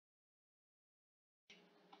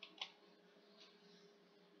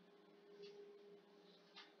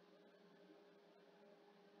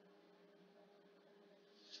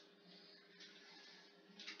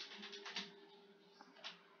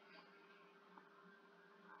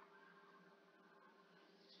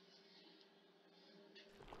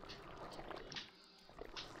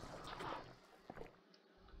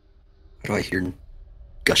What do I hear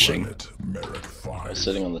gushing? I was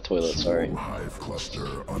sitting on the toilet, sorry. Hive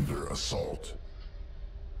cluster under assault.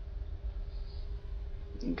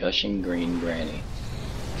 Gushing green granny.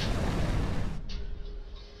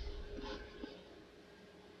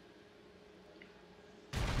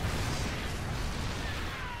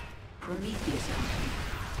 Prometheus Company,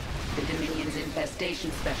 the Dominion's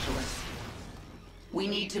infestation specialist. We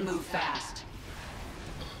need to move fast.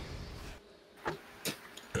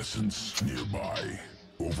 Essence nearby.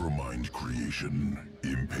 Overmind creation.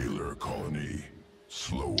 Impaler colony.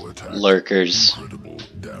 Slow attack. Lurkers. Incredible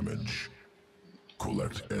damage.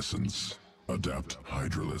 Collect essence. Adapt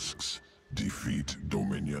hydralisks. Defeat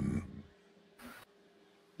Dominion.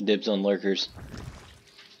 Dibs on lurkers.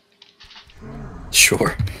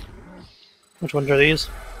 Sure. Which ones are these?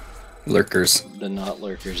 Lurkers. The not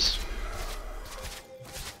lurkers.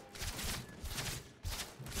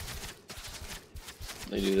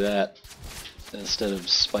 They do that instead of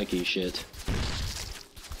spiky shit.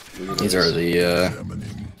 These are the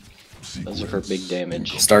Those are for big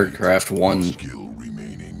damage. StarCraft 1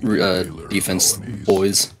 defense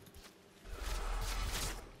boys.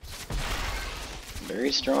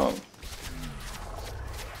 Very strong.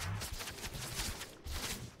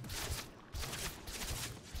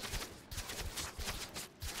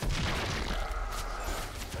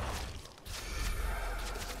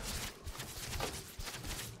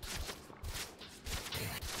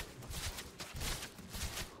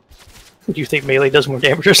 Do you think melee does more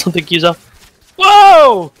damage or something, Kiza?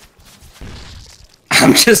 Whoa!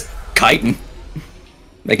 I'm just kiting.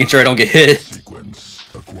 Making sure I don't get hit. Sequence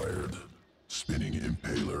acquired. Spinning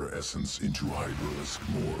impaler essence into hydralisk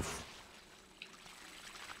morph.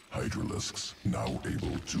 Hydralisks now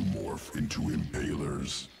able to morph into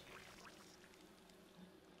impalers.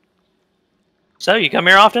 So, you come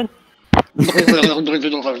here often?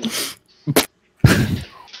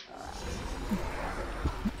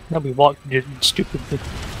 No, we walk stupidly.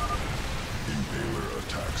 Impaler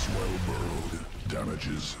attacks while burrowed.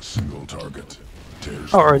 Damages single target.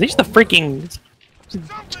 Tears Oh, are these the freaking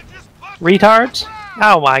retards?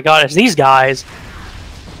 Oh my god, it's these guys.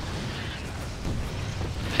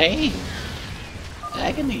 Pain.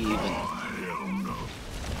 Agony even.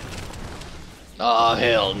 Oh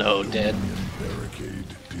hell no, dead. barricade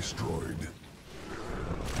destroyed.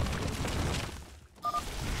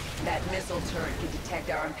 That missile turret can detect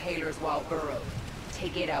our impalers while burrowed.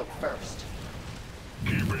 Take it out first.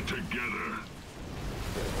 Keep it together.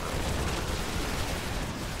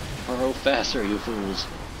 Burrow faster, you fools.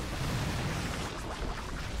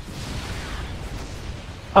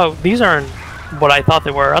 Oh, these aren't what I thought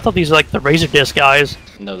they were. I thought these were like the razor disc guys.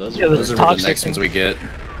 No, those Yeah, are Those are the toxic. next ones we get.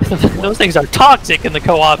 Those things are toxic in the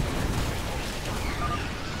co-op.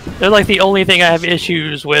 They're like the only thing I have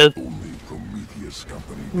issues with. Only Prometheus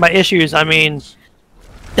Company. My issues, I mean,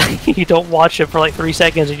 you don't watch it for like 3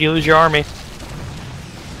 seconds and you lose your army.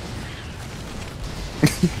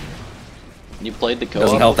 You played the co-op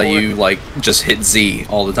Doesn't help that before? you like just hit Z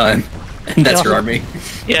all the time, and that's your army.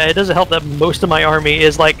 Yeah, it doesn't help that most of my army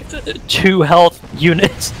is like 2 health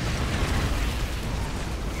units.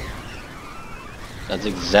 That's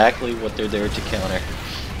exactly what they're there to counter.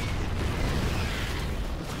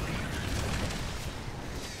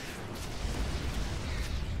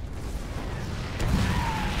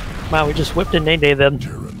 Wow, we just whipped a Nene then.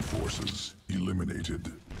 Terran forces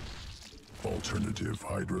eliminated. Alternative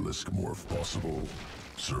hydralisk morph possible.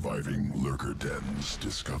 Surviving lurker dens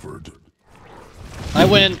discovered. I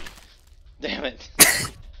win! Damn it.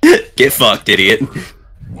 Get fucked, idiot.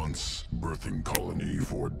 Once birthing colony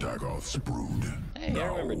for Dagoth's brood. Hey, I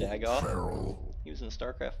remember Now Dagoth. feral. He was in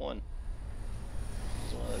StarCraft 1.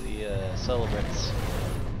 He's one of the celebrants.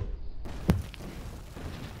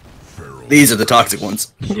 Feral. These are the toxic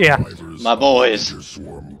ones. Yeah. Survivors My boys. of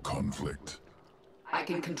interswarm conflict. I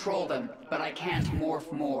can control them, but I can't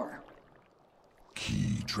morph more.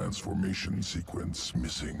 Key transformation sequence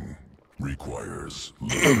missing. Requires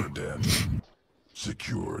lurker den.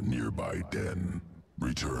 Secure nearby den.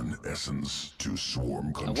 Return essence to swarm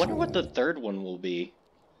I control. wonder what the third one will be.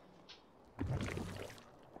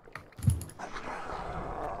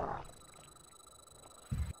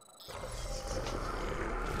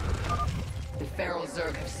 The feral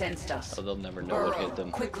Zerg have sensed us. Oh, they'll never know what Burrow, hit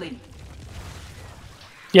them. quickly.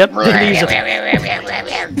 Yep, these are-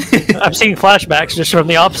 I'm seeing flashbacks just from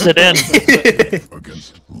the opposite end.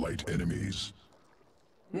 Against light enemies.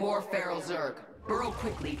 More feral Zerg. Burrow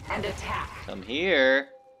quickly and attack. Come here.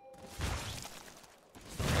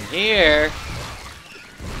 Come here.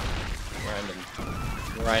 Grind them.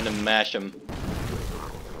 Grind them, mash them.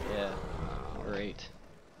 Yeah. Great.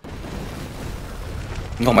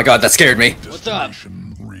 Oh my god, that scared me. What's up?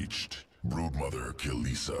 Destination reached. Broodmother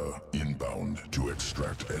Kilisa inbound to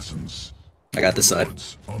extract essence. I got this side.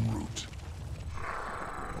 Woods en route.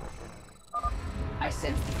 I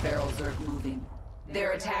sense the feral Zerg moving.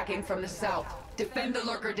 They're attacking from the south. Defend the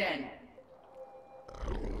lurker den.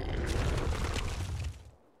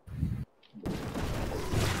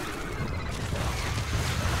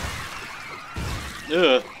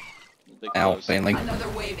 Ugh. Ow, failing. Another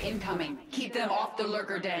wave incoming. Keep them off the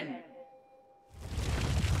lurker den.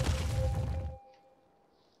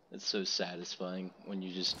 It's so satisfying when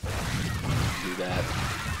you just do that.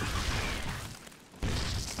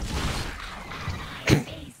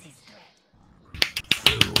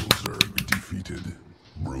 Feral Zerg defeated.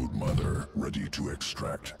 Broodmother ready to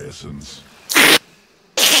extract essence.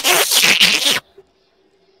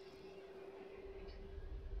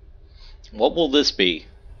 What will this be?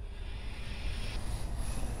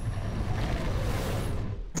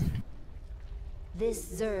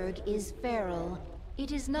 This Zerg is feral.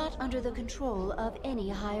 It is not under the control of any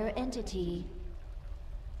higher entity.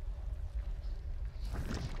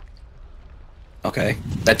 Okay,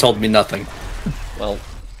 that told me nothing. Well,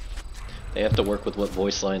 they have to work with what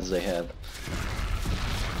voice lines they have.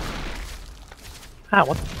 Ah,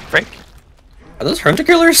 what the frick? Are those hunter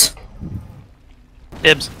killers?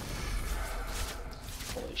 Dibs.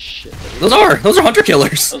 Holy shit. Those are hunter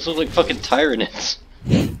killers. Those look like fucking tyranids.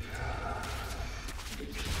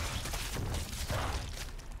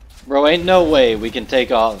 Bro, ain't no way we can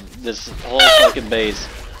take off this whole fucking base.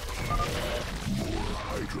 More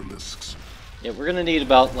hydralisks. Yeah, we're gonna need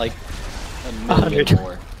about like a million 100.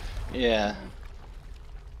 more. Yeah.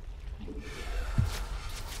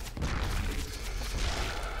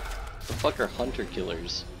 The fuck are hunter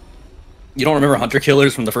killers? You don't remember hunter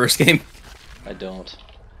killers from the first game? I don't.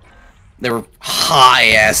 They were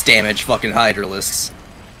high ass damage fucking hydralisks.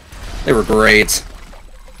 They were great.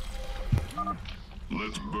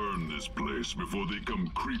 Let's burn this place before they come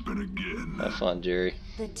creeping again. Have fun, Jerry.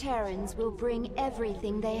 The Terrans will bring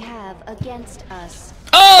everything they have against us.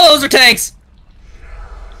 Oh, those are tanks!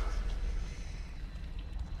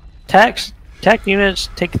 Tech units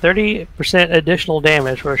take 30% additional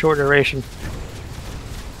damage for a short duration.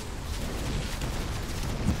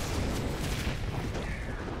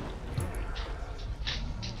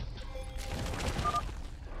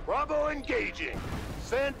 Bravo engaging.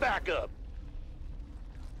 Send backup.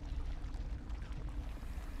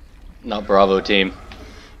 Not Bravo team.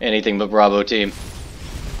 Anything but Bravo team.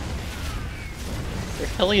 Their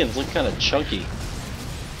Hellions look kind of chunky.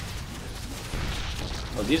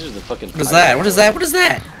 Oh, these are the fucking. What is that? What is that? What is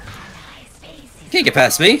that? You can't get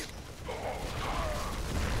past me.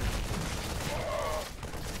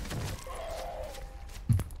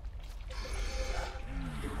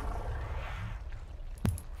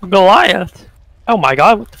 Goliath. Oh my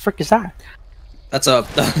god, what the frick is that? That's a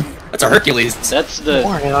that's a Hercules. That's the.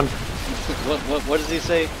 Warhound. What does he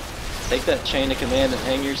say? Take that chain of command and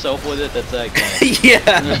hang yourself with it. That's that guy.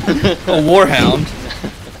 Yeah, a warhound.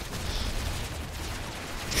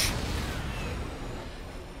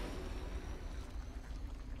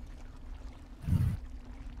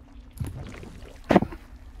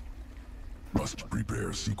 Must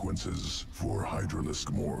prepare sequences for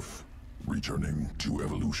hydralisk morph. Returning to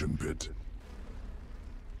evolution pit.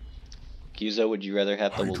 Kizo, would you rather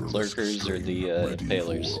have the Hydralisk lurkers or strain the ready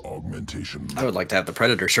impalers? for augmentation. I would like to have the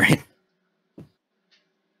predator strain.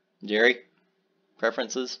 Jerry,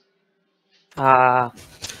 preferences? Well,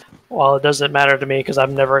 it doesn't matter to me because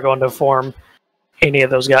I'm never going to form any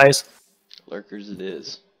of those guys. Lurkers it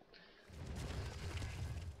is.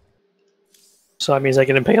 So that means I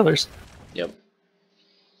get impalers. Yep.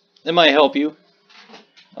 It might help you.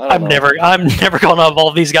 I'm never going to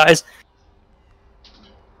evolve these guys.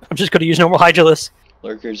 I'm just going to use normal Hydralisk.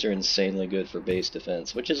 Lurkers are insanely good for base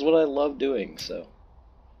defense, which is what I love doing, so,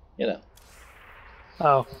 you know.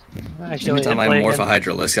 Oh, Every actually, time I morph a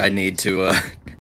hydralisk, I need to